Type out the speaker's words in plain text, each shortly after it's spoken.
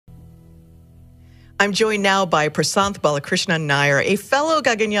I'm joined now by Prasanth Balakrishnan Nair, a fellow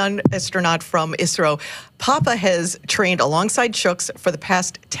Gaganyaan astronaut from ISRO. Papa has trained alongside Shooks for the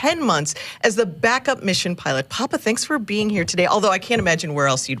past 10 months as the backup mission pilot. Papa, thanks for being here today, although I can't imagine where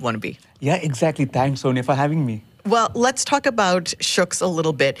else you'd want to be. Yeah, exactly. Thanks, Sonia, for having me. Well, let's talk about Shooks a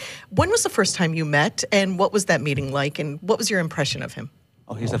little bit. When was the first time you met, and what was that meeting like, and what was your impression of him?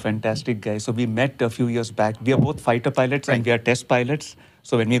 Oh, he's a fantastic guy. So we met a few years back. We are both fighter pilots and we are test pilots.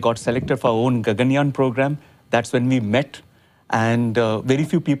 So when we got selected for our own Gaganyaan program, that's when we met. And very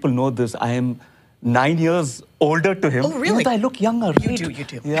few people know this. I am 9 years older to him. Oh, really? I look younger, right? You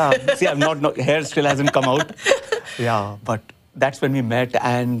do. Yeah. See, I'm not, hair still hasn't come out. Yeah, but that's when we met.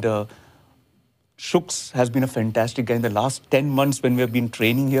 And Shooks has been a fantastic guy. In the last 10 months when we have been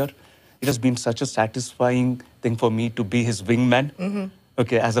training here, it has been such a satisfying thing for me to be his wingman.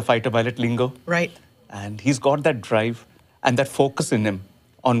 Okay, as a fighter pilot lingo. Right. And he's got that drive and that focus in him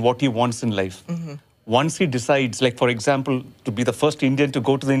on what he wants in life. Once he decides, like for example, to be the first Indian to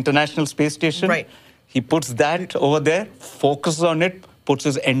go to the International Space Station, right. He puts that over there, focuses on it, puts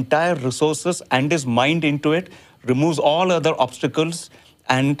his entire resources and his mind into it, removes all other obstacles,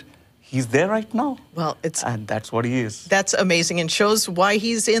 and he's there right now. Well, and that's what he is. That's amazing and shows why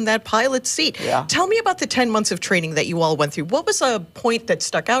he's in that pilot seat. Yeah. Tell me about the 10 months of training that you all went through. What was a point that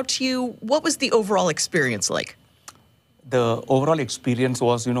stuck out to you? What was the overall experience like? The overall experience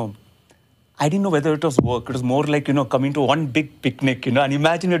was, I didn't know whether it was work. It was more like, coming to one big picnic, and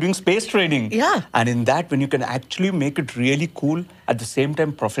imagine you're doing space training. Yeah. And in that, when you can actually make it really cool, at the same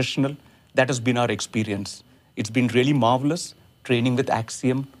time professional, that has been our experience. It's been really marvelous, training with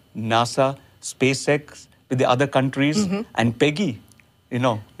Axiom, NASA, SpaceX, with the other countries, and Peggy.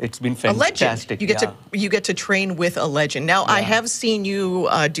 It's been fantastic. A legend. You get to train with a legend. Now, I have seen you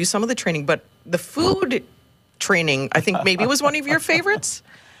do some of the training, but the food training, I think maybe was one of your favorites?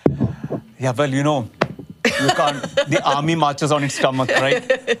 Yeah, well, you can't, the army marches on its stomach,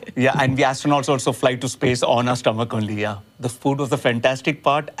 right? Yeah, and we astronauts also fly to space on our stomach only, yeah. The food was the fantastic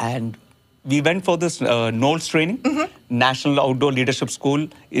part, and we went for this NOLS training, National Outdoor Leadership School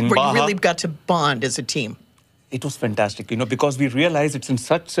in Baja. Where you really got to bond as a team. It was fantastic, because we realized it's in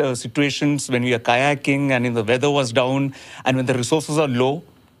such situations when we are kayaking and the weather was down and when the resources are low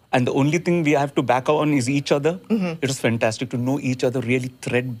and the only thing we have to back on is each other. It was fantastic to know each other really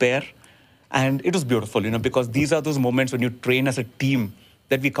threadbare. And it was beautiful, because these are those moments when you train as a team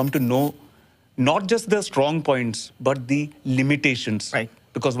that we come to know not just the strong points, but the limitations. Right.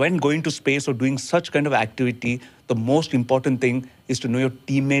 Because when going to space or doing such kind of activity, the most important thing is to know your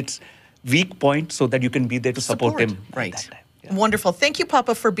teammates' weak point so that you can be there to support him. Right. At that time. Yeah. Wonderful. Thank you,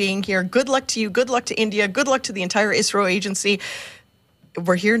 Papa, for being here. Good luck to you. Good luck to India. Good luck to the entire ISRO agency.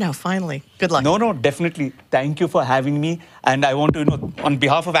 We're here now, finally. Good luck. No, definitely. Thank you for having me. And I want to, on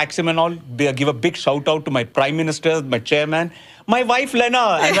behalf of Axiom and all, give a big shout out to my Prime Minister, my chairman, my wife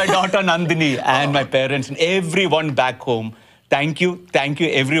Lena, and my daughter Nandini, and my parents, and everyone back home. Thank you,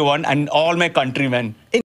 everyone, and all my countrymen.